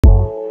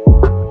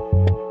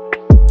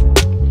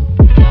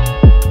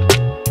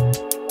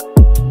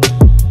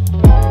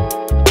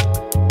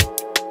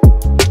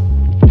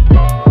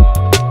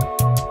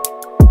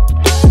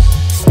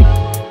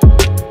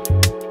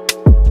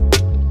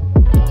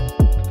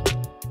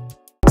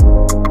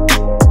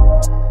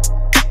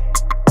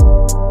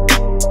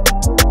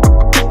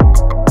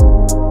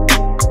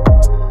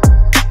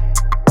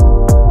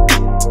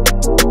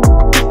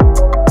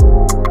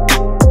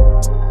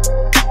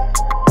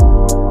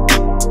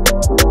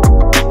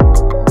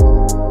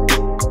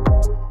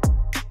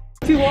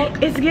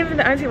walk. It's giving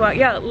the auntie walk.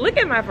 Yo, look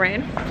at my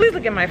friend. Please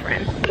look at my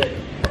friend.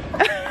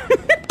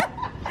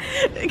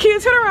 Can you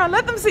turn around?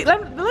 Let them see.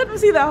 Let them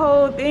see the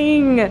whole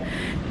thing.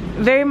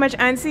 Very much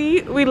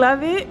auntie. We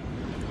love it.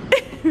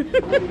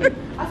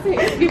 I say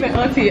it's giving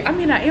auntie. I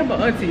mean, I am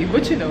an auntie,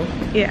 but you know.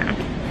 Yeah.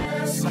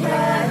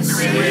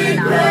 Sleeping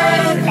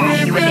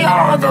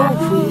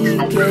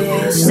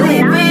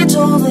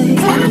till the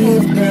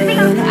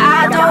evening.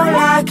 I don't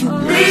like you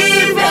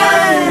leaving.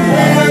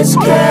 Let's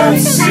get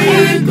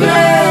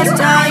secrets.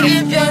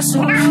 Dying just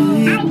so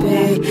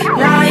creepy.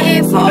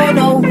 Lying for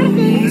no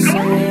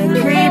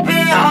reason.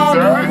 Creeping on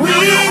the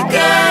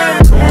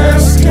weekend.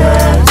 Let's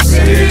get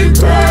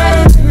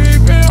secrets.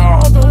 Creeping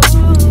on the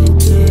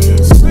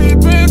weekend.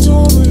 Sleeping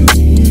till the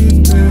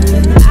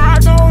evening. I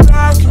don't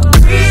like you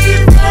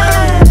leaving.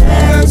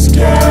 Let's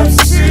get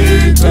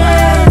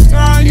secrets.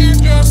 Dying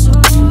just so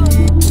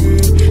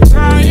creepy.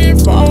 Lying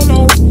for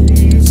no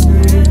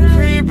reason.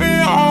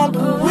 Creeping on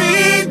the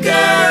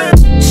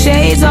weekend.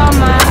 Shades on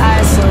my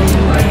eyes so you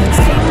can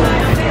see my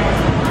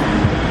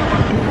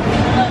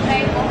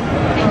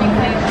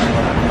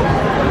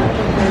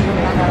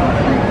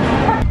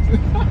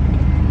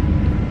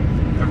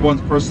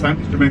Everyone's first time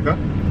to Jamaica?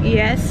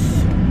 Yes.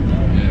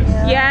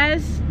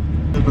 Yes.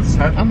 I'm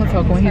gonna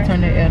talk when he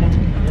turned the air on. I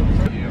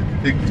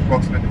think it's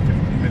approximately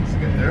 15 minutes to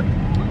get there.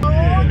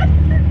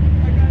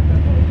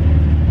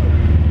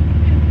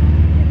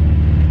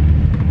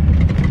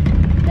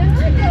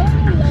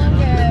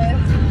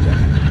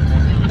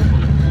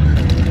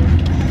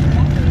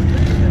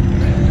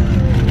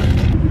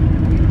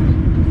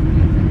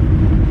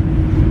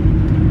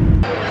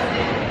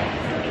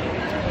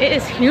 It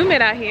is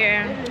humid out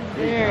here.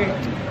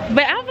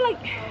 But I feel like,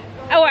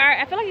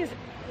 I feel like it's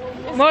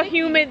more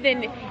humid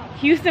than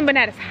Houston, but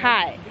not as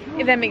hot.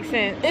 If that makes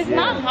sense. It's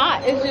not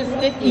hot. It's just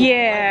sticky.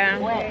 Yeah.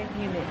 Like wet,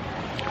 humid.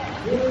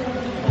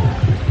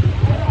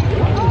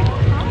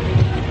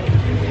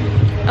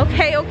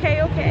 Okay,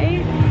 okay,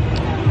 okay.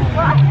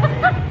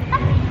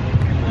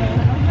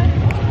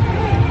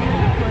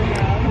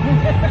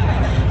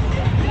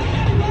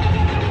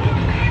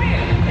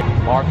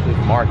 Marxist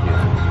market.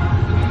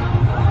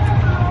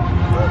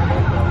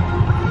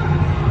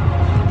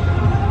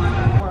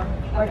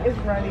 Like it's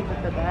ready,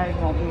 but the bag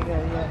won't be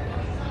there yet.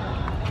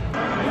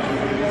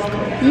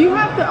 You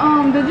have to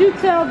did you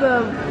tell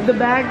the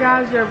bag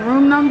guys your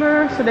room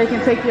number so they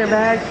can take your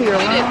bag to your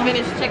room? Just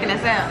finished checking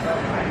us out.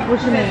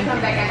 What you mean?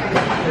 Come back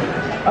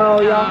after. Oh,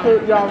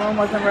 y'all room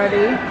wasn't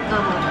ready?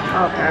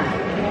 Okay.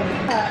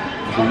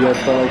 Do you have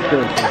thought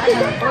too? I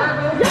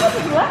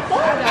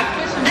got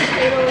fish and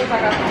potatoes. I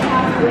got some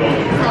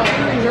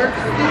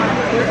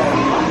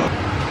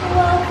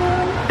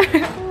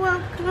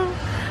Welcome.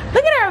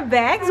 Look at our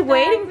bags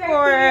waiting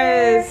for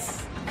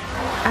us.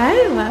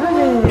 I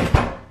love it.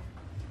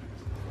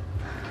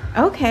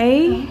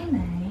 Okay. Oh,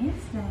 nice.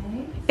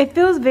 It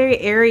feels very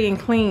airy and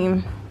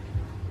clean.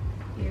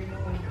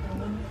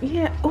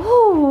 Yeah.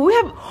 Ooh, we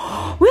have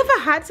a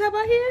hot tub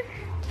out here.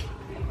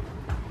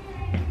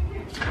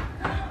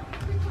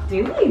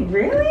 Do we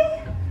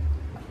really?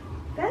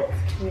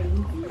 That's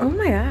crazy. Oh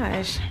my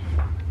gosh.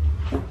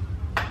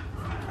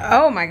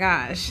 Oh my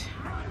gosh.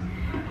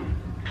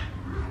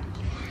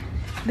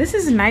 This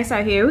is nice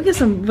out here. We get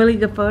some really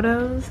good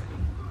photos.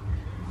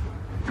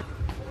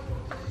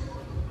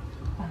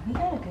 Oh, we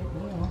got a good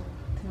view.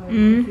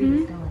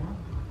 Mm-hmm.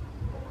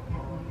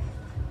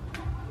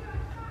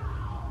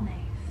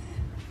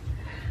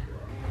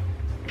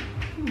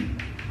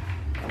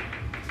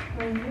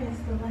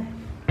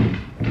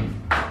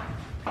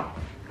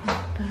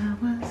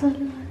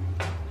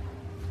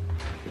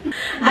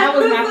 That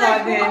was my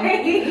fault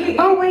then.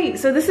 Oh wait,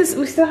 so this is,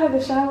 we still have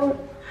the shower.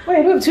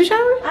 Wait, we have two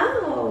showers?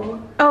 Oh.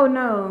 Oh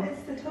no.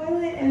 It's the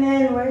toilet, and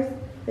then where's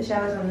the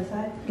showers on the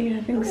side? Yeah,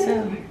 I think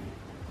so.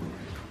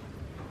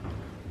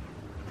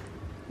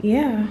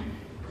 Yeah.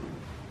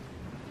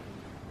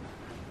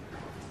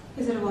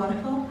 Is it a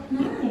waterfall?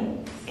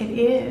 Nice. It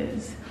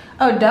is.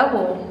 Oh,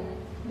 double.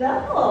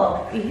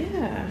 Double.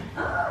 Yeah.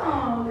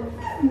 Oh, this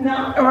is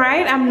not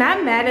Right? I'm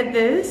not mad at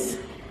this.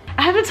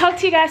 I haven't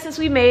talked to you guys since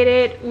we made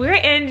it. We're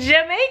in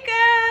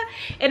Jamaica.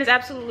 It is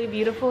absolutely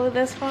beautiful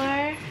thus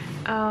far.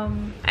 I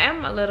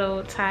am a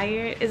little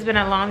tired. It's been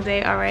a long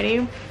day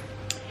already.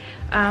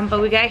 But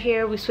we got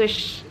here, we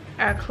switched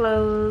our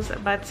clothes,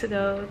 about to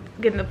go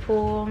get in the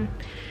pool,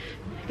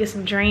 get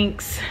some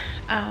drinks.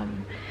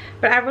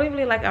 But I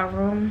really like our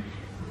room.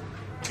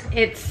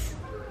 It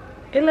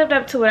lived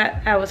up to what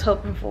I was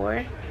hoping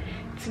for.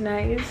 It's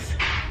nice.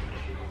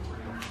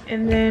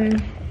 And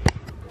then,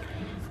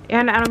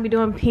 and I don't be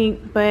doing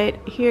pink, but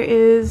here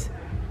is,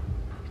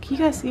 can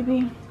you guys see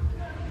me?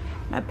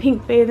 My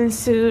pink bathing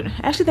suit.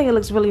 I actually think it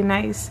looks really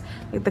nice,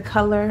 like the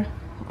color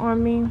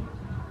on me.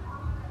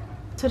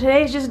 So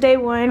today is just day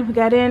one. We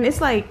got in,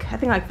 it's like, I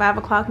think like 5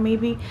 o'clock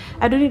maybe.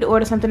 I do need to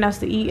order something else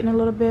to eat in a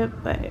little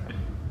bit, but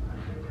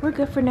we're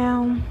good for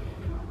now.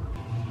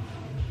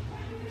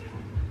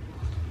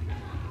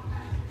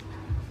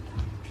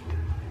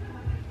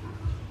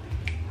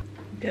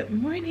 Good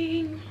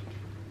morning.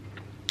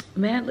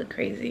 Man, I look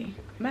crazy.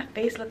 My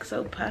face looks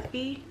so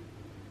puffy.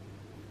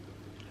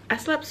 I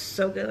slept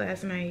so good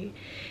last night.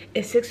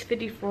 It's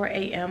 6:54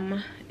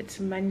 a.m. It's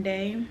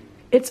Monday.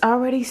 It's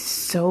already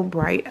so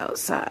bright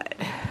outside.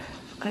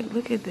 Like,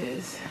 look at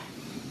this.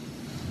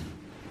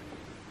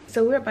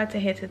 So we're about to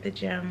head to the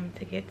gym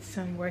to get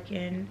some work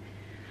in.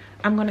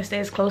 I'm gonna stay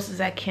as close as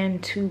I can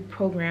to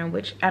program,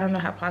 which I don't know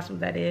how possible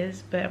that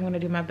is, but I'm gonna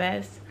do my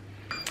best.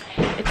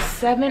 It's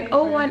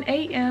 7:01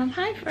 a.m.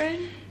 Hi,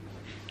 friend.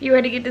 You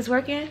ready to get this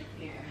work in?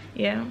 Yeah.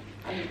 Yeah?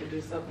 I need to do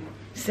something.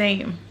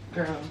 Same.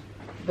 Girl,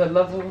 the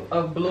level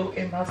of bloat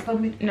in my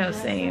stomach. No,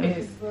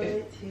 same.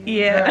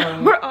 Yeah,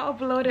 We're all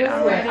bloated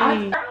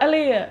already.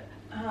 Aaliyah,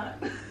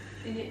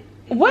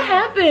 what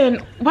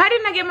happened? Why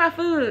didn't I get my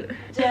food?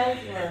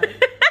 Jasmine.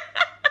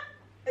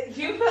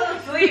 You fell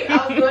asleep.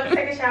 I was going to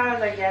take a shower. I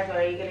was like, Jasmine,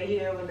 are you going to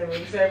hear when the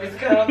room service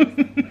comes?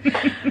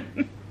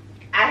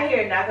 I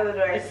hear a knock on the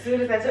door as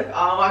soon as I took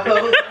all my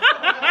clothes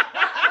off.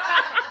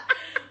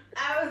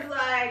 I was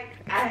like,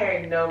 I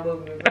heard no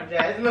movement from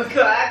Jasmine,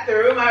 so I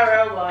threw my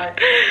robe on.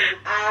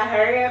 I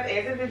hurry up,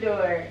 answered the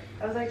door.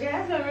 I was like,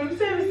 Jasmine, room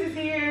service is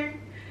here.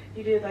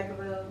 You did like a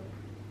little...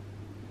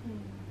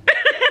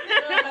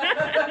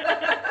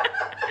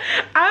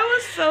 I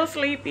was so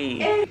sleepy.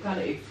 Kind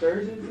of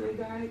excursions today,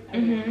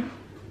 guys.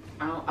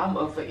 I'm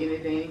up for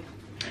anything.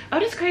 Oh,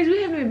 that's crazy.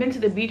 We haven't even been to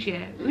the beach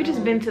yet. We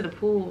just been to the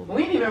pool.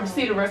 We didn't even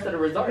see the rest of the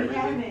resort. We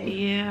haven't.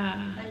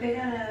 Yeah. Like they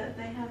have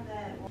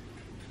that.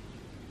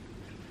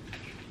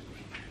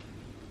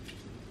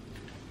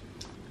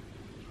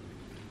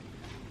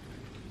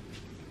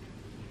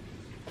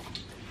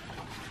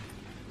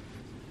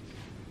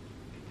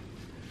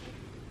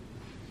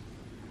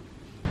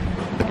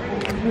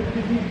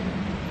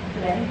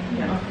 Today?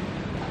 Yeah.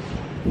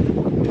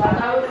 Well, I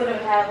thought we would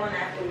have had one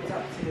after we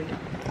talked to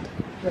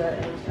the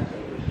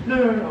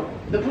No.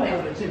 The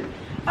plan was too.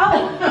 Oh!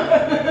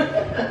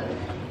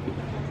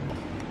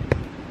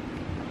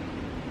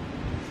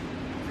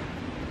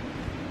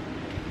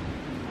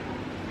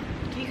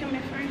 Can you come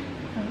here, friend?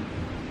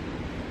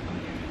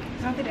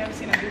 I don't think I've ever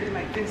seen a booty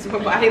like this with a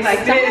body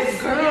like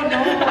this. Girl, no.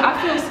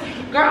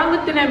 I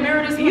looked in that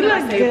mirror this morning. You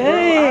I look said, girl,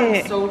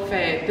 good. I'm so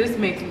fat. This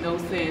makes no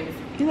sense.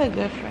 You look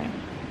good, friend.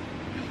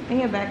 And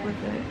your back look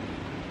good.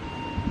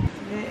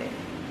 Good.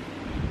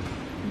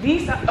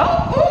 These are,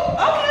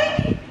 oh,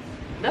 okay.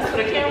 That's for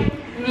the camera.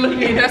 Look at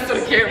me, that's for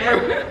the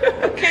camera.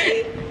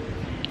 Okay.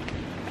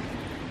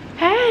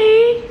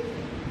 Hey.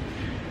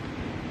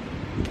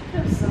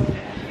 That's so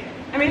bad.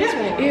 I mean, it's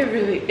warm. It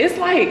really, it's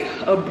like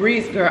a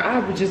breeze, girl. I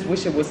would just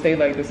wish it would stay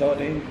like this all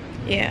day.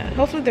 Yeah,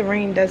 hopefully the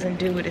rain doesn't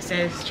do what it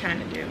says it's trying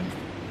to do.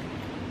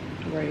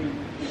 Right.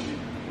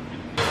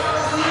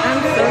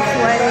 I'm so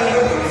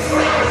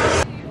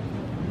sweaty.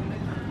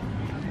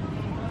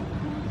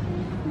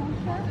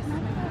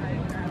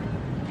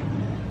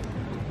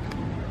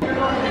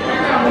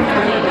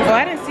 Oh,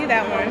 I didn't see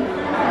that one.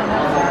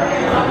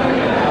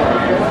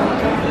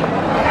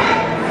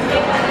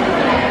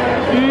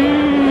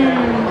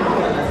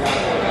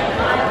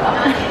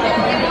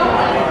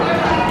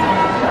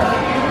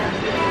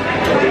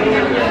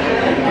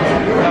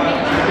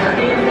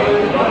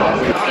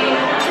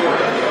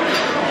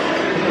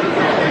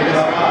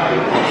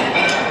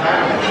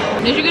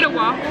 Did you get a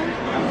waffle?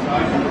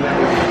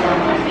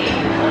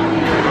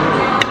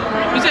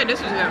 You said this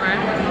was good, right?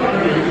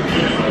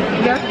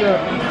 That's good.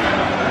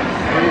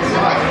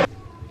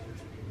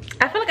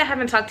 I feel like I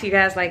haven't talked to you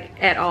guys like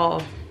at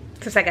all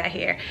since I got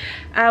here.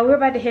 We're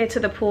about to head to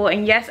the pool,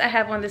 and yes, I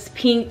have on this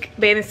pink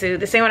bathing suit,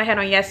 the same one I had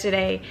on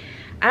yesterday.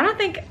 I don't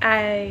think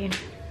I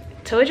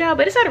told y'all,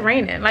 but it started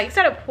raining. Like, it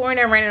started pouring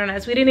and raining on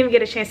us. We didn't even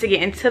get a chance to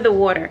get into the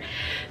water.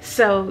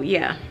 So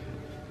yeah,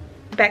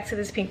 back to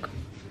this pink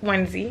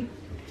onesie.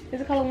 Is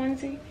it called a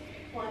onesie?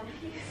 One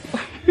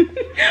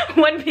Piece.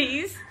 One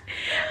Piece.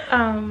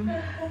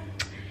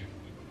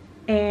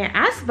 And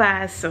I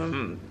spied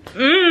some.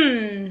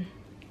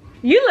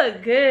 You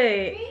look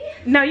good.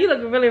 No, you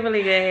look really,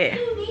 really good.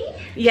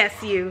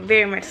 Yes, you.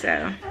 Very much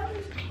so.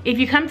 If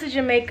you come to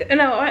Jamaica,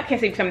 no, I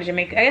can't say if you come to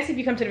Jamaica. I guess if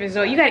you come to the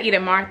resort, you gotta eat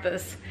at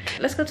Martha's.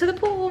 Let's go to the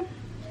pool.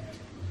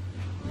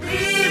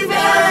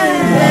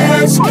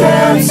 Let's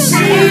get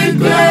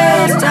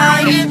secrets,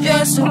 dying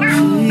just so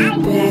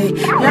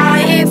creepy,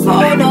 lying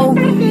for no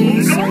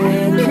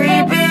reason,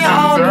 creepy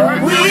on the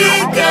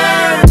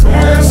weekend.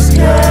 Let's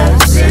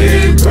get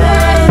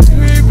secrets,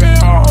 creepy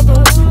on the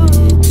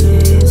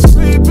weekends,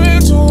 creepy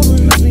to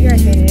the We are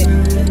headed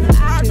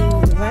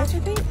to lunch, I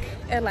think,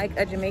 at like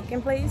a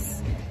Jamaican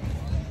place.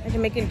 A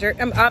Jamaican jerk.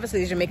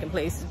 Obviously, a Jamaican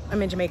place.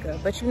 I'm in Jamaica,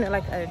 but you know,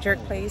 like a jerk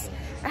place.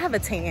 I have a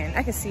tan.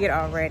 I can see it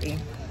already.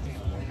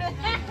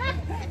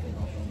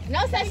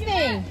 No such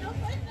thing.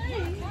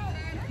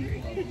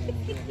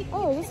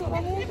 Oh, this is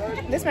right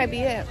here? This might be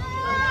it.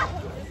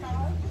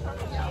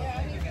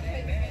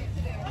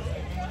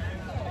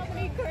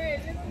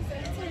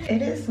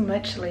 It is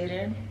much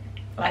later,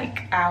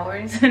 like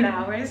hours and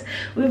hours.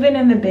 We've been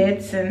in the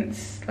bed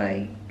since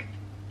like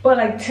 2,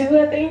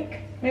 I think,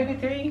 maybe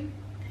 3.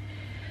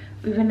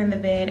 We've been in the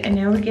bed, and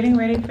now we're getting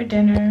ready for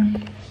dinner.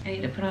 I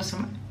need to put on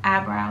some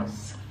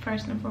eyebrows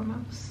first and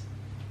foremost.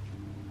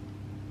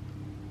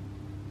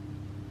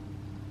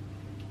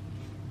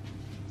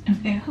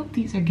 Okay, I hope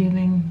these are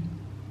giving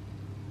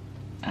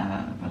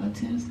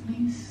relatives at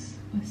least.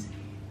 Let's see.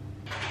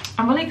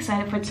 I'm really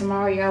excited for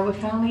tomorrow, y'all. We're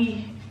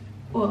finally,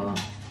 well,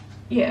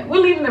 yeah,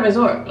 we're leaving the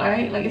resort,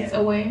 right? Like it's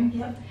away.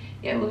 Yep.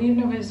 Yeah, we're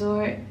leaving the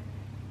resort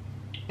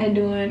and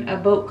doing a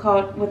boat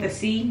called with a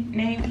C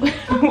name.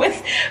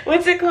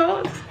 what's it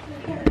called?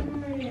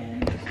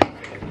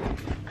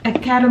 A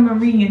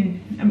catamaran.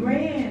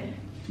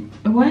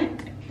 What?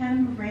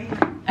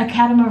 Catamaran. A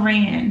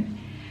catamaran.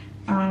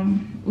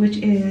 Which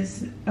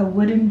is a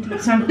wooden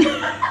something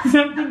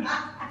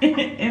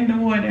in the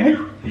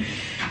water.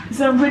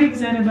 So I'm pretty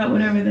excited about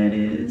whatever that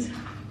is.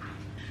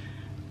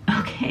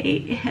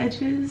 Okay,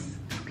 hedges.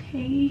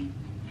 Okay.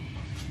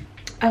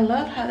 I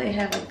love how they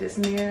have like this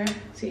mirror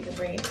so you can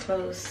bring it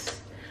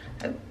close.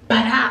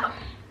 Ba-da!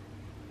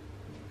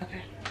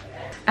 Okay.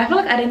 I feel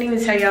like I didn't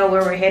even tell y'all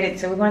where we're headed.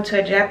 So we're going to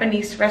a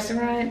Japanese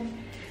restaurant,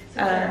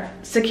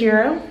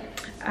 Sakura.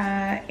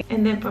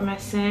 And then for my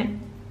scent,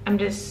 I'm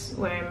just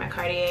wearing my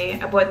Cartier.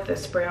 I bought the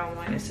spray on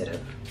one instead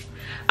of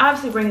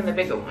obviously bringing the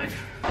bigger one.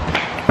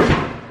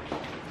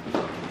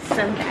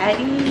 Some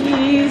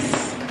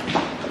patties.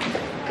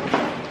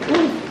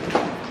 Ooh.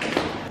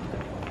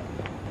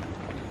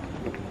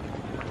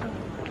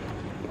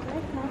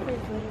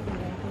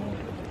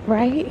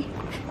 Right?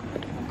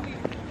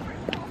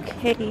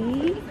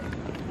 Okay.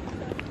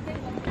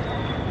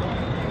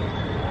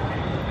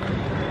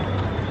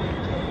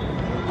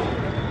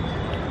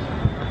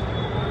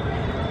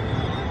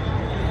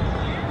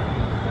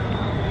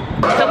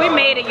 So we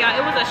made it, y'all.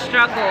 It was a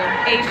struggle.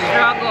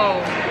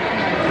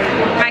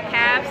 My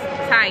calves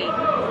tight.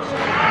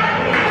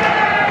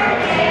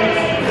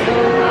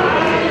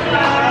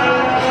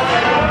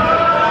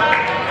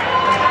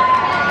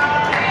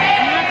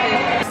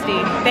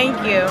 Thank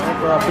you.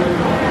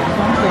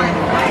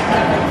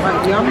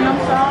 Yum yum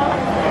sauce.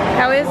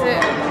 How is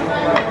it?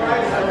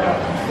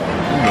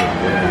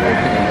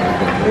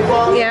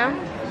 Yeah.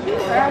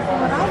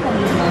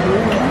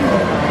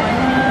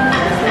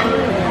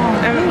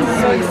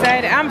 I'm so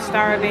excited. I'm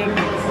starving.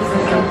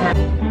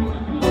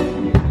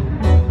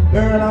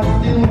 Girl, I'm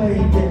still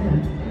waiting.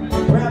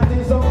 Wrap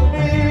this on me.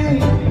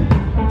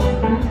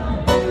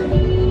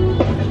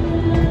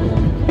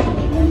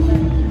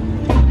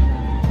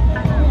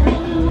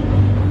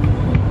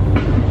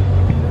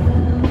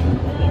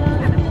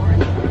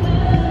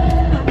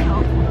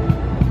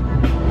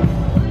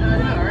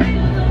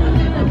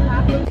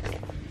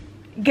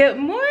 Good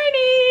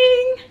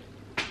morning.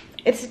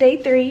 It's day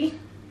 3.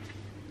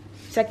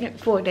 Second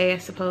full day, I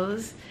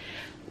suppose.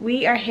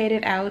 We are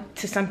headed out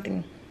to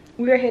something.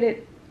 We are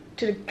headed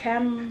to the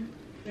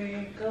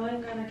We're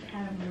going on a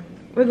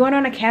catamaran. We're going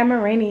on a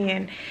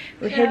catamaran.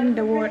 We're hitting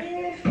the water.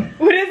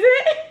 What is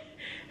it?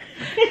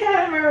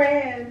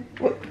 Catamaran.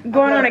 We're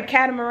going on a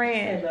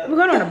catamaran. We're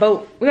going on a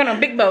boat. We're going on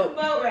a big boat.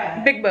 Boat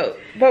ride. Big boat.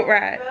 Boat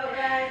ride. Boat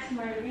ride to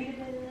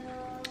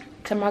Margaritaville.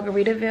 To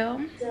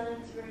Margaritaville.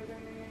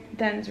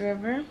 Dunn's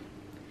River.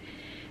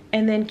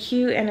 And then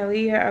Q and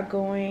Aaliyah are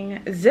going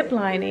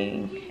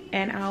ziplining,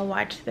 and I'll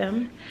watch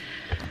them.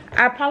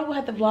 I probably will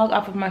have to vlog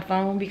off of my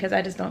phone because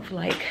I just don't feel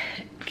like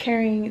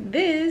carrying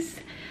this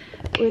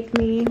with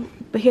me.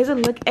 But here's a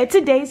look at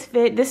today's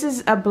fit. This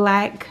is a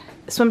black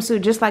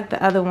swimsuit just like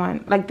the other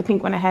one, like the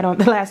pink one I had on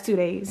the last 2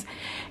 days.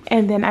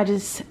 And then I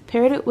just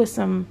paired it with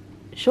some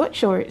short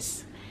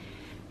shorts.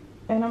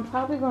 And I'm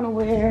probably gonna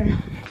wear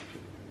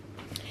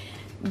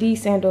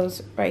these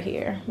sandals right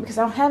here because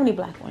I don't have any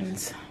black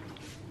ones.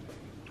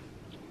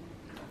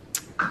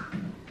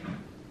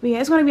 But yeah,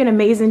 it's gonna be an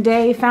amazing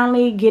day.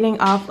 Finally getting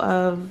off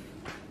of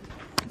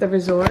the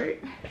resort.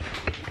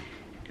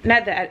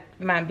 Not that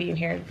I mind being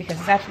here because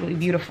it's absolutely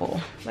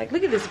beautiful. Like,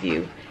 look at this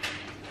view.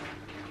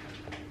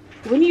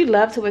 Wouldn't you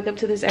love to wake up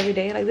to this every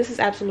day? Like, this is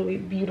absolutely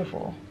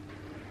beautiful.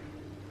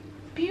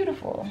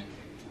 Beautiful.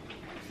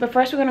 But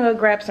first we're gonna go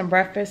grab some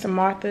breakfast, some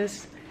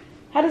Martha's.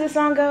 How does the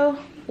song go?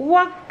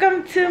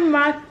 Welcome to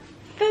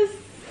Martha's.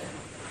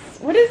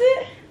 What is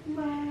it?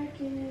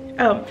 Market.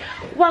 Oh,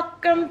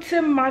 welcome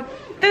to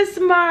Martha's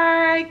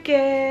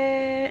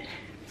Market.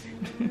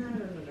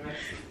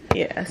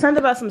 Yeah, something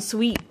about some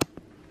sweet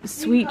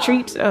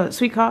treats. Oh,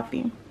 sweet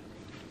coffee.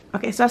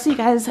 Okay, so I'll see you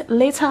guys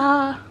later.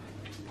 I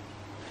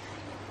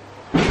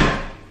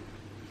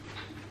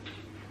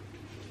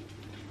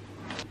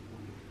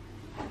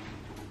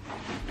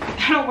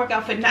don't work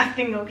out for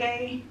nothing,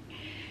 okay?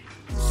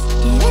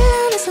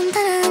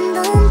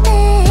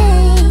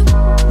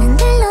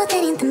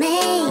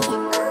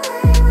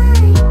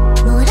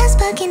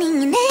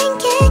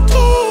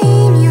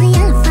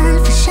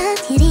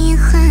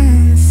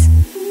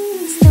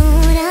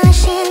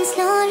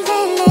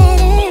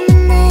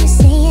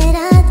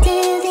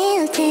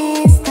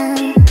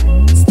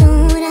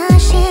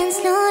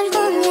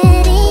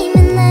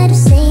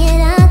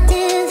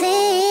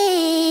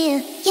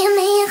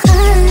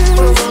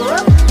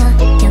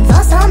 Kan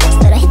vara som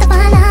bäst för att hitta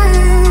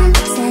balans.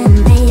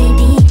 Sen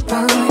baby,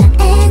 bara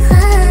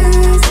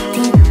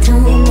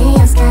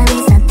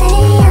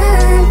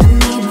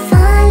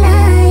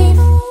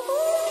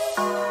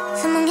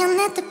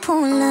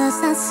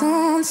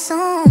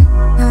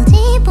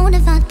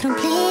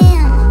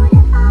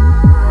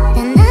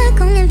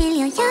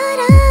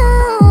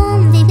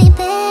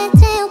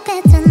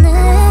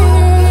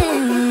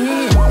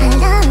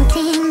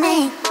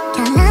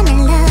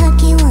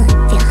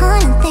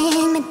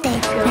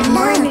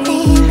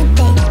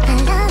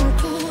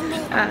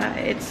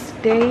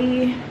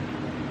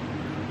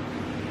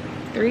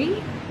 3,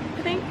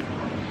 I think.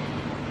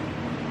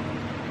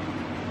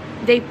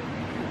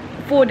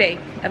 Full day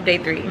of day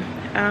 3.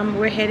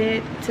 We're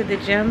headed to the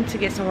gym to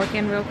get some work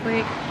in real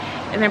quick,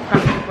 and then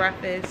probably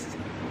breakfast.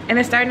 And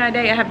then starting our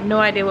day, I have no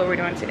idea what we're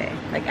doing today.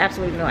 Like,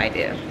 absolutely no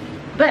idea.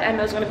 But I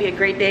know it's gonna be a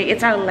great day.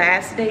 It's our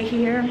last day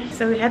here,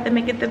 so we have to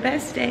make it the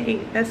best day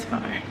thus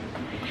far.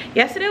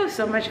 Yesterday was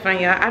so much fun,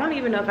 y'all. I don't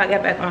even know if I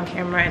got back on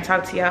camera and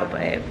talked to y'all,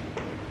 but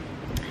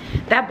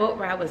that boat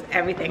ride was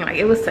everything. Like,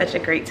 it was such a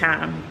great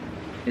time.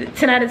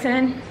 10 out of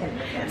 10?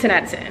 10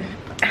 out of 10.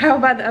 How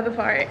about the other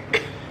part?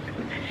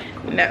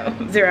 No,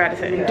 0 out of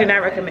 10. Do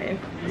not recommend.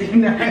 Do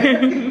not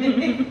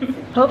recommend.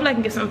 Hopefully I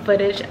can get some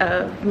footage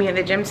of me in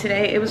the gym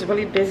today. It was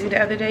really busy the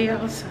other day,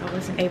 y'all, so I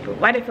wasn't able.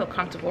 Well, I didn't feel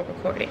comfortable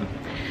recording,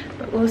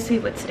 but we'll see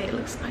what today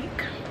looks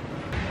like.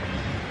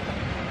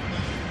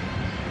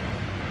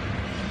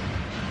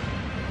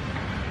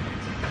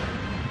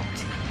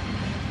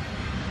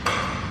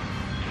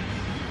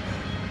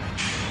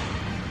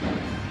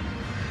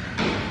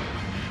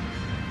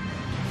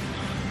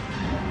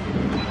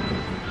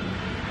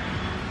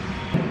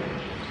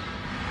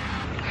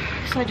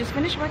 So I just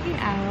finished working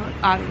out,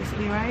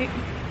 obviously, right?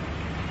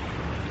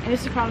 And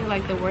this is probably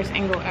like the worst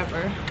angle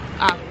ever,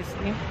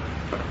 obviously.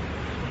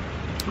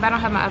 But I don't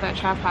have my other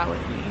tripod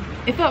with me.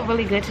 It felt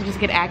really good to just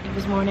get active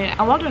this morning.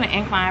 I walked on an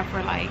incline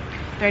for like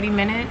 30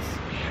 minutes,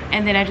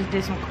 and then I just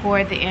did some core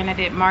at the end. I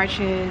did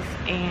marches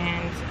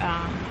and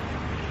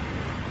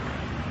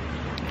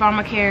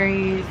farmer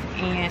carries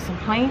and some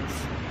planks.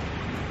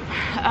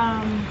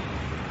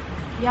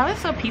 Y'all,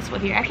 it's so peaceful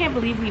here. I can't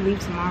believe we leave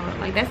tomorrow.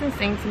 Like, that's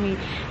insane to me.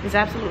 It's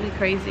absolutely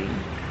crazy.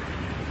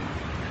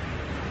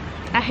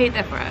 I hate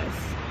that for us.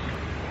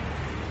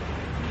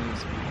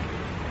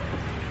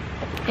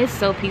 It's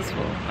so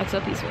peaceful. Like,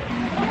 so peaceful.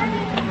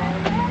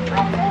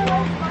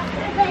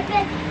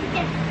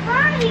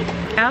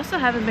 I also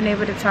haven't been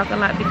able to talk a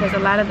lot because a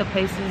lot of the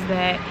places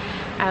that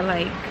I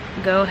like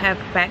go have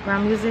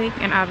background music,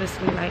 and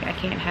obviously like I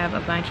can't have a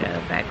bunch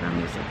of background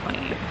music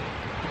playing.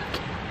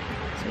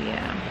 So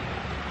yeah.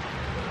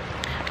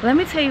 Let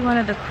me tell you one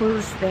of the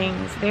coolest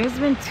things. There's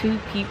been 2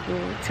 people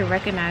to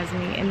recognize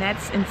me, and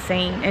that's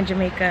insane, in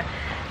Jamaica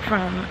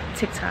from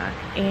TikTok.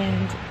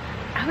 And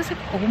I was like,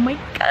 oh my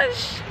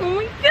gosh, oh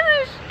my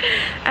gosh.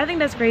 I think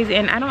that's crazy.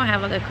 And I don't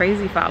have like a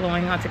crazy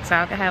following on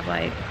TikTok. I have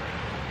like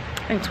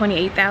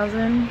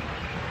 28,000.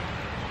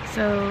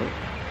 So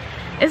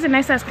it's a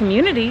nice ass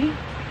community.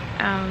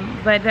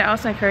 But that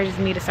also encourages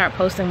me to start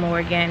posting more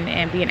again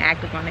and being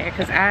active on there,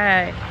 because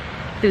I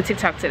threw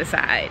TikTok to the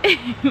side.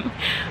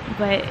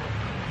 But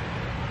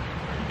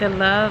the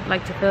love,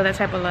 like to feel that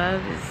type of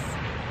love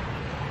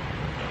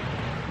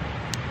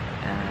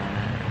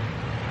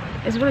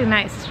is really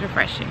nice. It's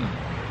refreshing.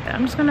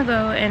 I'm just gonna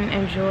go and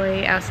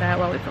enjoy outside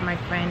while I wait for my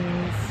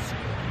friends.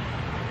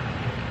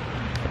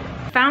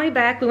 Finally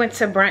back. We went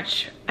to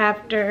brunch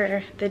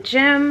after the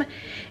gym,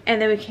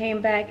 and then we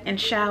came back and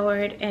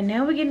showered, and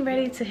now we're getting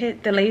ready to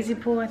hit the lazy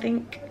pool, I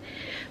think.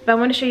 But I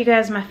want to show you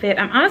guys my fit.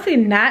 I'm honestly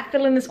not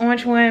feeling this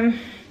orange one.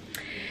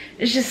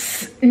 It's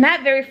just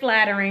not very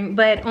flattering,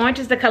 but orange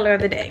is the color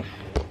of the day.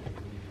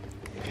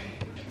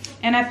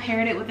 And I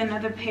paired it with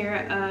another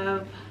pair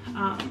of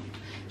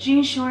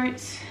jean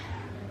shorts.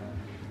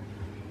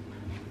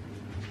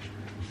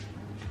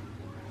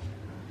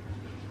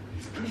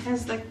 It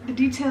has like the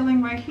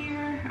detailing right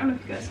here. I don't know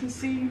if you guys can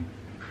see.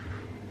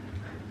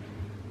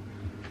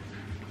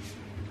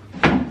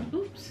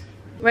 Oops.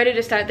 Ready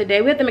to start the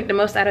day. We have to make the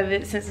most out of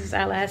it since it's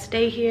our last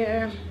day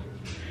here.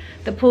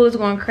 The pool is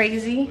going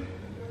crazy.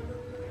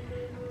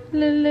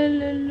 La, la,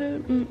 la, la.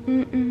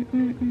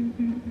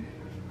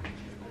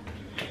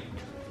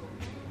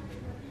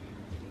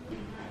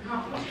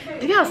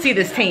 Do y'all see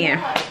this tan?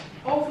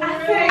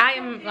 I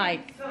am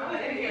like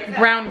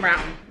brown,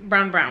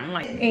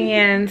 like.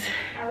 And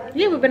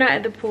yeah, we've been out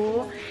at the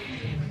pool,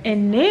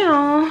 and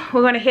now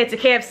we're gonna head to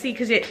KFC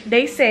because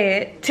they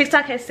said,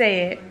 TikTok has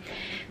said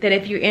that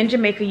if you're in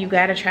Jamaica, you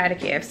gotta try the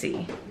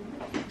KFC.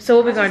 So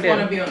what we're gonna do?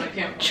 Be on the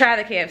camera. Try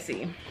the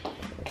KFC.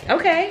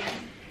 Okay.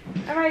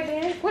 All right,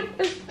 then. What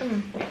is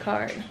your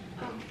card?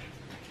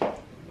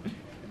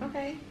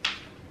 Okay.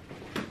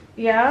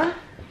 Yeah.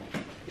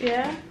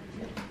 Yeah.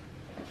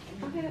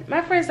 Okay.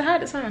 My friend's the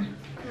hottest, huh?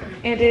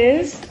 It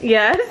is.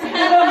 Yes.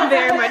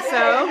 Very much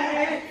so.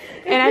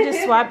 And I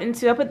just swapped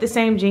into. I put the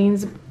same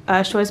jeans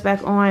shorts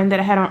back on that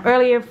I had on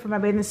earlier for my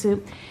bathing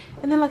suit,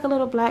 and then like a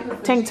little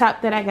black tank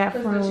top that I got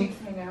from.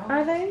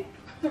 Are they?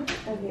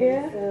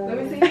 Yeah. Let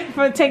me see.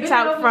 For a tank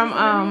top from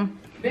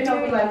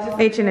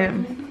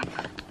H&M.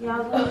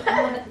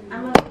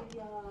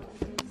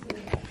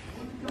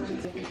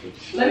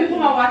 Let me put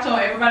my watch on.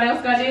 Everybody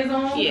else got theirs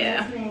on?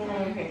 Yeah.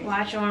 Okay.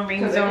 Watch on,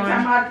 rings Every on.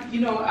 time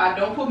I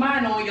don't put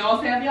mine on,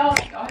 y'all have y'all.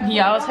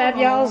 Y'all have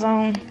y'all's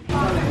on.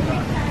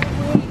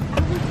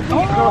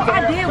 Oh,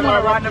 I did want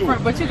to ride in the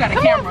front, but you got a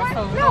camera,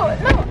 so. No,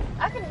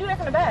 I can do that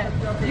from the back.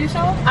 You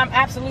sure? I'm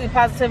absolutely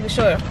positively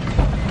sure.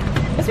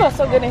 It smells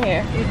so good in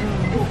here.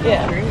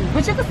 Yeah.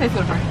 But you can stay to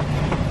the front.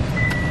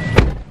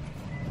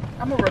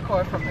 I'm gonna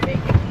record from the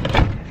naked.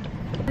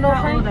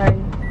 How old are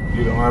you?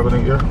 You don't have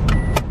anything here?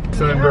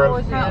 Same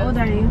girl. How old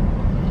are you?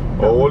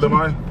 How old am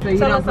I? So you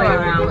don't play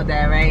around with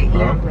that, right?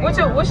 Huh?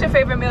 What's your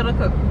favorite meal to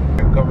cook?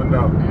 I'm coming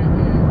down.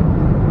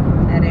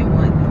 That ain't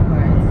one the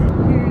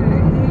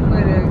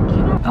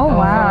price. Oh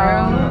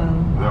wow.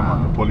 Yeah,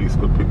 man, the police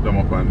could pick them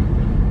up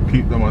and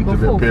keep them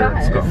until their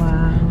parents come.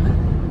 Wow.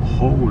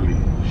 Holy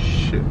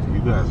shit,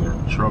 you guys are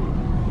in trouble.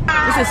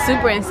 This is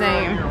super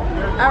insane.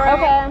 Alright.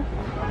 Okay.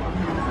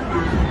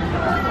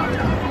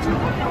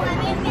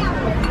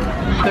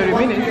 30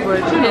 minutes for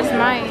it. This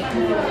might.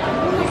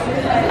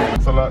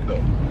 It's a lot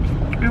though.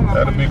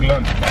 Had a big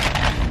lunch.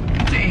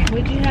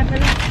 Would you have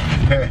it?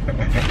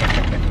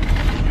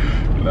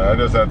 No, I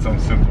just had some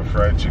simple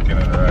fried chicken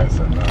and rice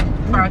and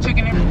Fried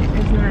chicken? It's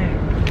nice.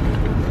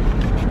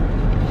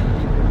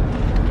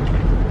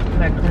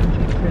 Like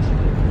crunchy, crispy.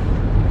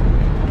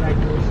 Like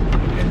this.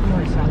 It's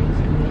more salty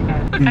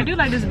to me. I do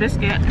like this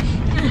biscuit.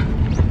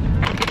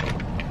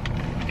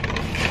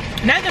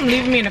 Not them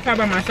leaving me in the car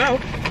by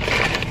myself.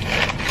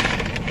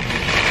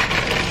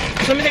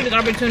 So let me take this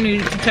opportunity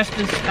to test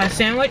this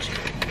sandwich.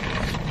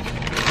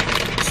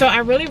 So I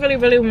really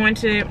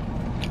wanted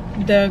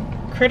the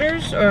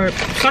critters or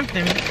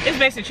something. It's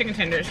basically chicken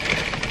tenders.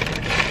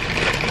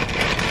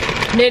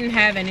 Didn't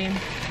have any.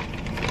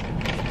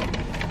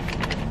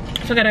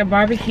 So I got a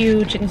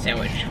barbecue chicken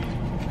sandwich.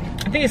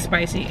 I think it's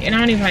spicy, and I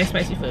don't even like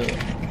spicy food.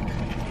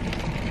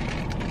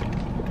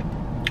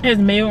 It has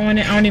mayo on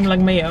it. I don't even like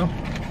mayo.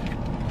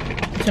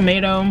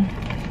 Tomato.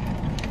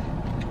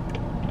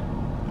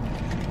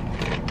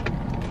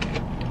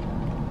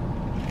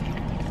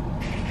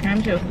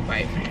 I'm just a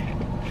bite.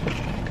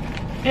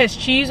 It has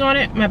cheese on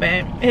it. My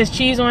bad. It has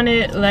cheese on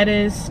it,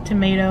 lettuce,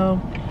 tomato,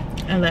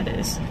 and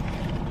lettuce.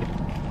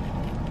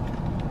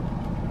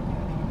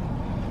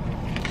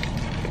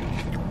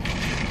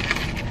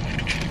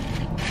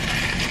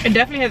 It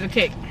definitely has a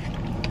kick.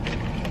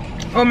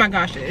 Oh my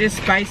gosh, it is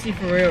spicy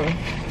for real.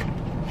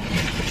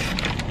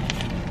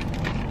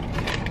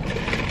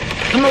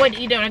 I'm gonna wait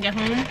to eat it when I get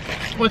home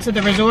or to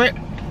the resort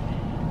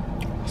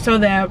so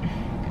that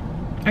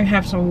I can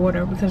have some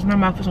water because my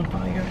mouth is on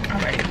fire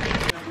already.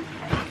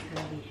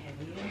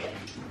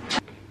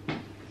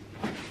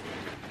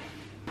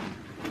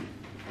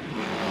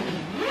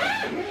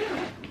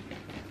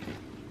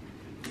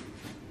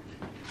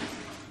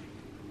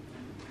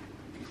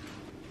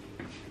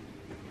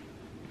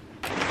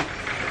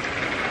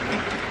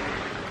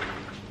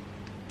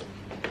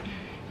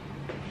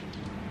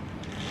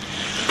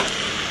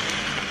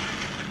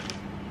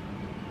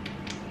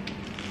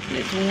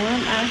 It's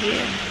warm out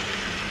here.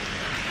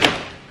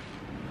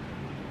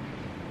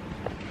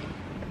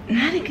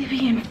 Not a good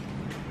being.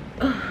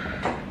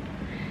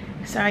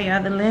 Sorry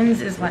y'all, the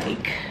lens is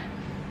like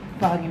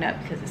fogging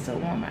up because it's so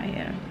warm out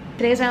here.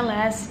 Today's our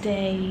last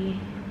day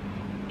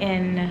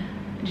in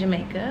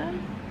Jamaica.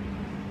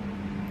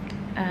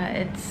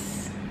 I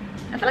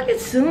feel like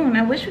it's soon.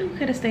 I wish we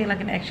could have stayed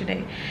like an extra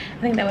day.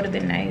 I think that would have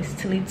been nice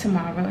to leave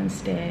tomorrow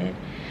instead.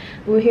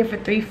 We were here for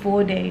 3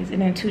 full days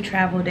and then 2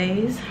 travel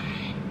days.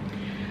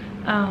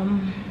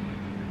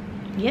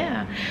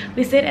 Yeah,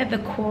 we stayed at the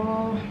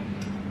Coral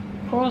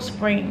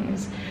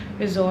Springs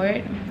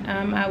Resort.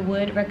 I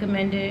would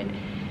recommend it.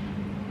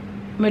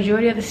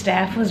 Majority of the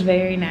staff was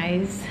very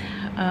nice,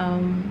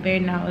 very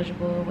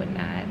knowledgeable,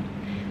 whatnot.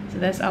 So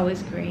that's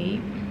always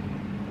great.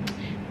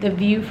 The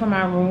view from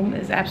our room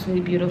is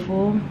absolutely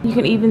beautiful. You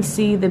can even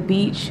see the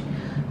beach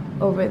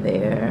over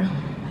there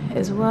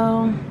as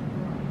well.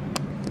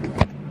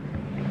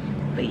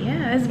 But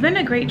yeah, it's been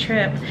a great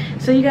trip.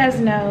 So you guys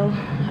know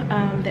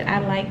that I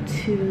like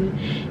to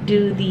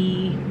do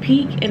the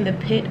peak and the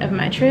pit of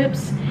my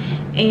trips,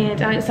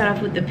 and I like to start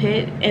off with the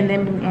pit and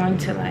then move on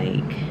to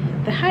like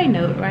the high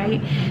note,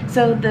 right?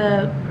 So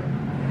the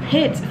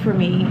pit for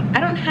me, I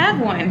don't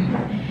have one.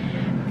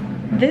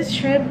 This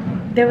trip,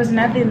 there was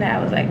nothing that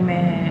I was like,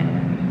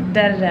 man,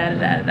 da da da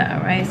da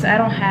da, right? So I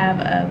don't have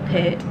a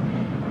pit,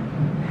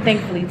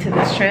 thankfully, to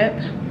this trip.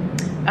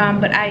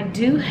 But I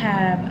do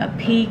have a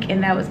peak,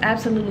 and that was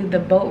absolutely the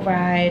boat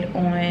ride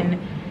on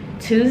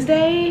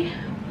Tuesday.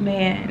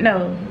 Man,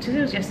 no,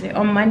 Tuesday was yesterday.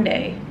 On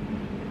Monday.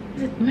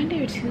 Was it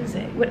Monday or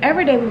Tuesday?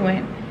 Whatever day we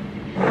went.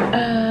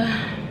 I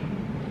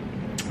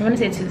want to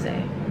say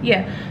Tuesday.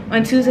 Yeah,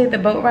 on Tuesday, the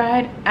boat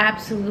ride,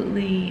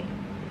 absolutely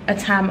a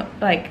time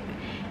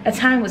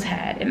was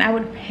had, and I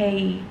would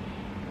pay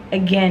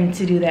again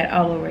to do that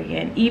all over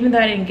again, even though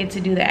I didn't get to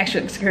do the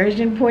actual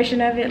excursion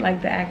portion of it,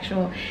 like the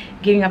actual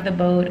getting off the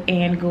boat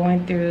and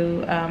going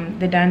through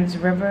the Dunn's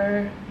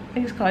River. I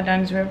think it's called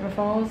Dunn's River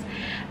Falls.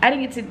 I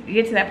didn't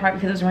get to that part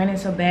because it was raining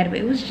so bad, but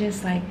it was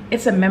just like,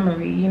 it's a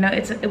memory, you know.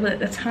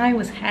 The time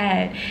was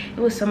had. It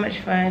was so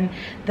much fun.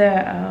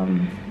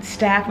 The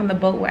staff on the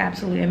boat were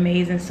absolutely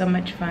amazing, so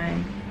much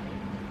fun.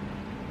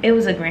 It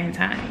was a grand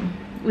time.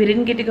 We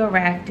didn't get to go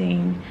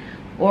rafting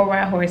or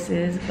ride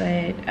horses,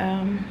 but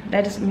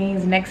that just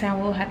means next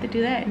time we'll have to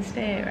do that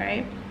instead,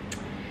 right?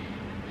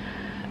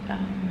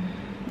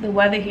 The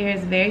weather here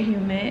is very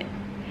humid,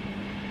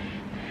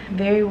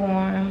 very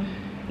warm,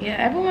 yeah,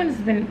 everyone's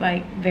been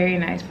like very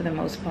nice for the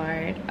most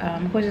part.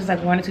 Of course, there's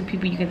like 1 or 2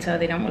 people you can tell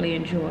they don't really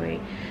enjoy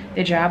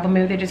their job, or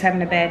maybe they're just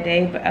having a bad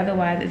day, but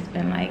otherwise it's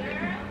been like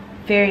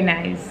very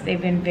nice.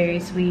 They've been very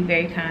sweet,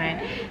 very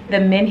kind. The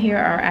men here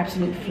are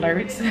absolute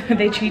flirts.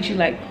 They treat you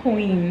like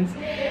queens.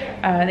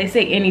 They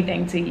say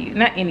anything to you,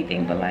 not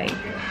anything, but like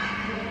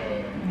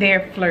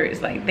they're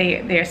flirts. Like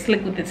they're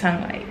slick with the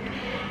tongue, like.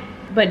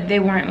 But they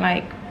weren't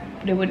like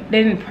they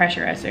didn't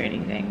pressure us or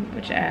anything,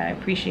 which I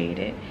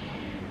appreciated.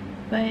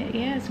 But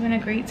yeah, it's been a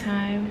great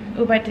time.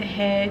 We're about to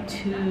head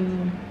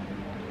to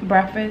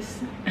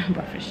breakfast.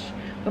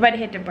 We're about to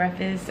head to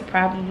breakfast,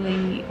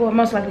 probably, or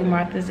most likely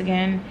Martha's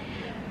again.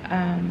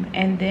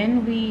 And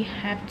then we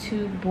have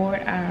to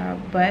board our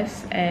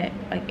bus at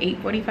like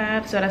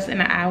 8:45, so that's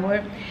in an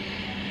hour.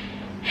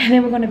 And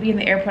then we're gonna be in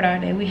the airport all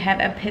day. We have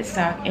a pit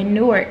stop in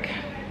Newark,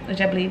 which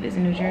I believe is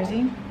in New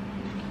Jersey.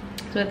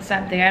 So let's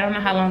stop there. I don't know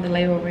how long the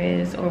layover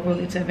is or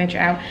really to venture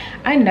out.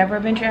 I never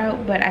venture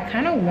out, but I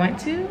kind of want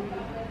to,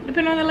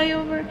 depending on the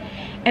layover.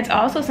 It's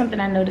also something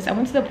I noticed. I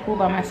went to the pool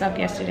by myself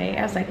yesterday.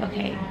 I was like,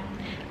 okay,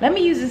 let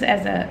me use this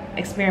as an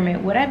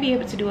experiment. Would I be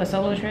able to do a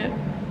solo trip?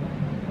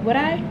 Would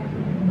I?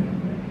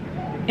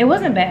 It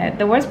wasn't bad.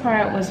 The worst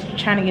part was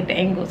trying to get the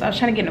angles. I was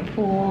trying to get in the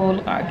pool,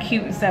 look all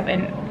cute and stuff,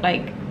 and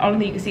like only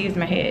thing you can see is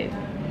my head,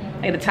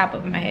 like the top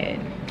of my head.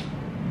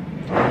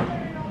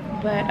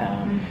 But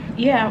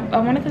yeah, I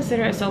want to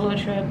consider a solo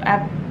trip.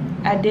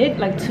 I did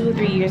like 2 or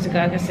 3 years ago.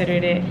 I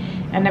considered it.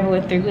 I never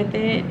went through with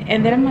it,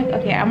 and then I'm like,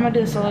 okay, I'm gonna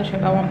do a solo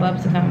trip. I want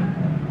Bubs to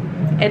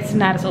come. It's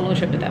not a solo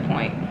trip at that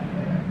point.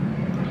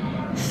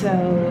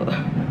 So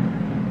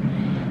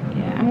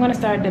yeah, I'm gonna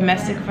start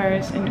domestic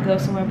first and go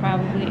somewhere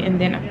probably, and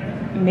then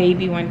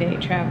maybe one day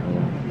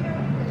travel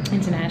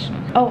international.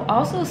 Oh,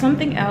 also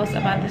something else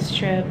about this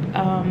trip,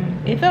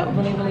 it felt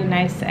really, really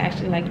nice to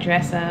actually like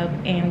dress up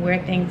and wear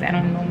things I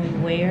don't normally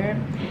wear.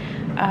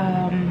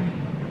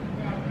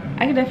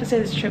 I could definitely say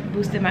this trip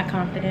boosted my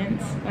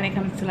confidence when it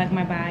comes to like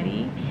my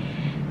body.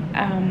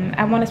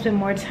 I want to spend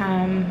more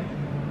time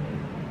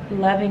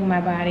loving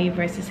my body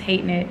versus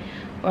hating it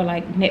or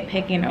like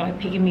nitpicking or like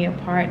picking me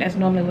apart. That's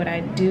normally what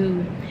I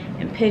do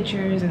in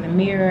pictures, in the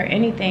mirror,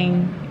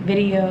 anything,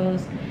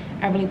 videos.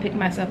 I really pick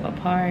myself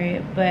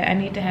apart, but I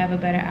need to have a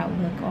better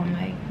outlook on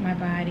like my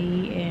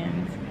body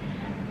and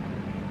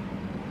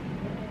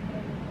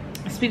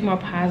speak more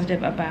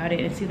positive about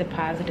it and see the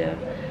positive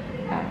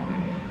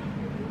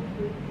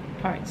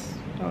parts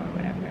or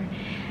whatever.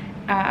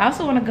 I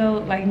also want to go,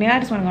 like now I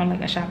just want to go on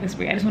like a shopping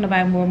spree. I just want to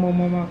buy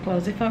more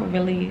clothes. It felt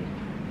really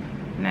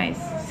nice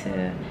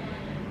to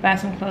buy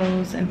some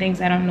clothes and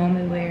things I don't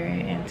normally wear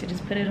and to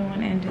just put it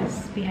on and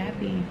just be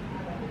happy.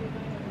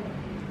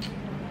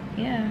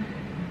 Yeah.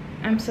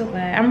 I'm so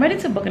glad. I'm ready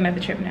to book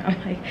another trip now.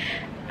 Like,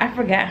 I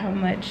forgot how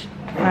much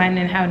fun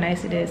and how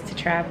nice it is to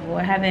travel.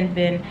 I haven't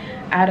been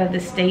out of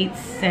the States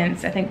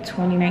since I think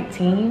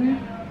 2019.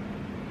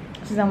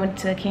 Since I went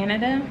to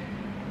Canada.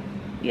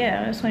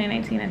 Yeah, it was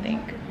 2019, I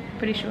think.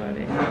 Pretty sure of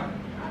it.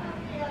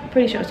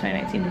 Pretty sure it was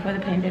 2019 before the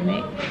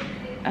pandemic.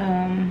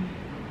 And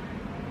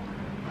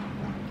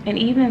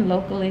even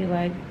locally,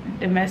 like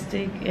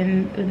domestic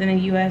and within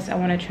the US, I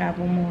want to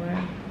travel more.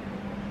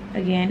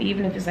 Again,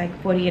 even if it's like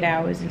 48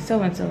 hours and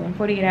so and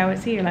 48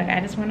 hours here, like I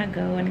just want to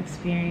go and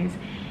experience,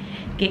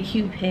 get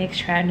cute pics,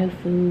 try new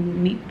food,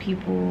 meet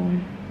people,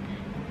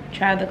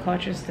 try the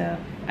culture stuff.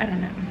 I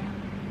don't know.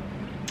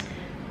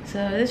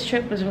 So this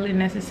trip was really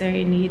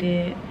necessary,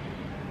 needed.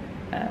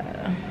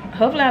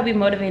 Hopefully I'll be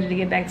motivated to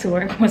get back to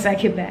work once I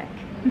get back.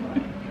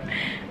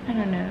 I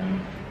don't know.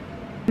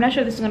 I'm not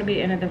sure if this is going to be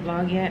the end of the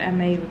vlog yet. I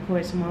may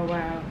record some more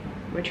while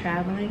we're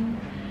traveling.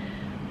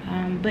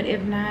 But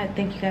if not,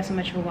 thank you guys so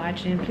much for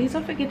watching. Please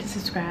don't forget to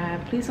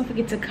subscribe. Please don't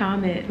forget to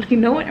comment. Like,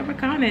 no one ever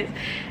comments.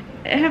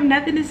 I have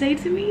nothing to say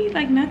to me,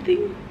 like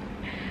nothing.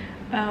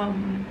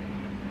 And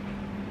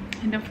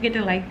don't forget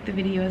to like the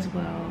video as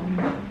well.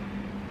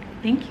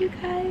 Thank you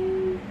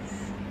guys.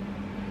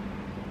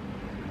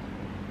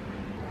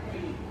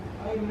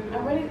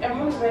 I'm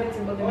almost ready to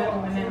book another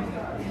one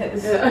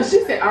now.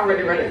 She said I'm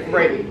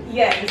ready.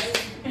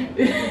 Yes.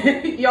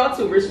 Y'all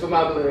too rich for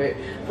my blood.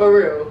 For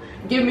real.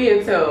 Give me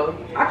until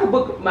I could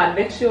book my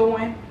next year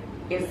one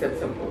in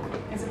September.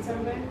 In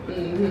September?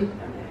 Mm-hmm.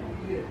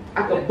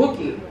 I could book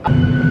it.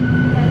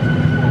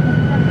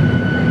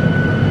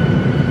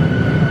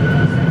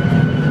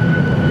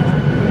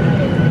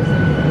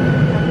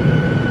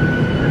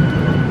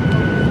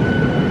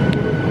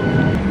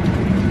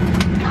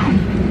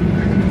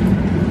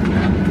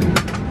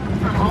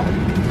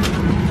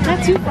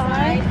 Not too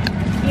far.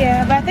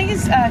 Yeah, but I think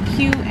it's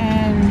Q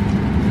and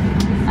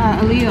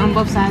Aaliyah on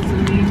both sides of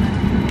me.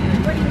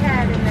 What do you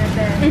have in that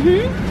bag?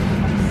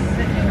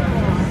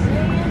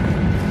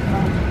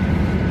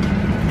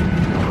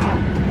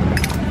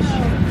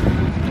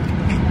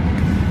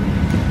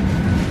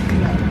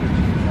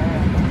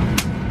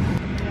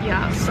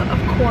 Yeah, so of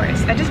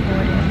course, I just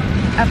boarded.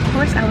 Of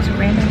course, I was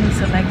randomly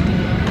selected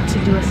to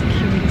do a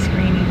security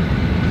screening.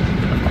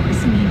 Of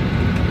course, me.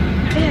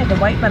 They had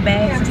to wipe my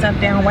bags and stuff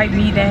down, wipe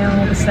me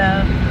down with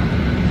stuff,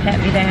 pat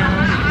me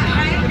down.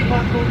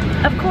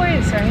 Of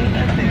course,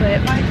 right?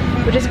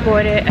 But we just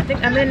boarded. I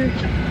think I'm in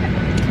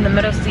the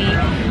middle seat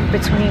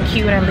between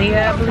Q and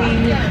Aaliyah, I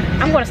believe.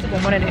 I'm going to sleep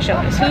on one of their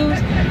shoulders.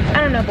 Whose?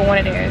 I don't know, but one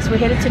of theirs. We're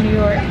headed to New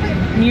York.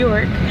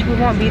 We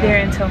won't be there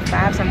until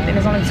 5 something.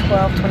 It's only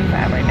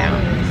 12:25 right now.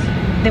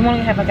 Then we'll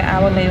only have like an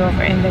hour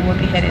layover, and then we'll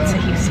be headed to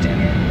Houston.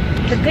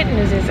 The good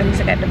news is at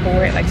least I got the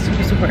board like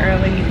super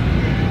early,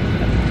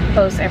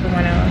 opposed to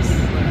everyone else.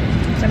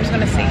 So I'm just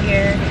gonna sit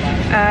here.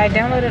 I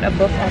downloaded a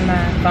book on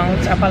my phone,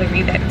 so I'll probably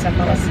read that until I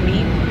fall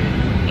asleep.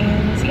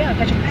 And so yeah, I'll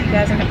catch up with you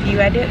guys in a few.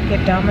 I did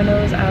get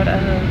Domino's out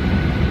of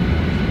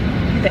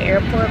the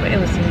airport, but it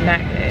was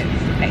not good.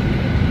 Like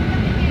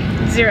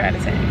 0 out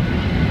of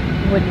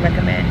 10. Wouldn't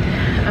recommend.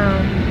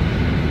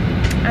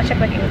 I'll check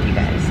back in with you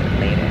guys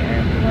later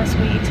once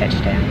we touch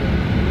down.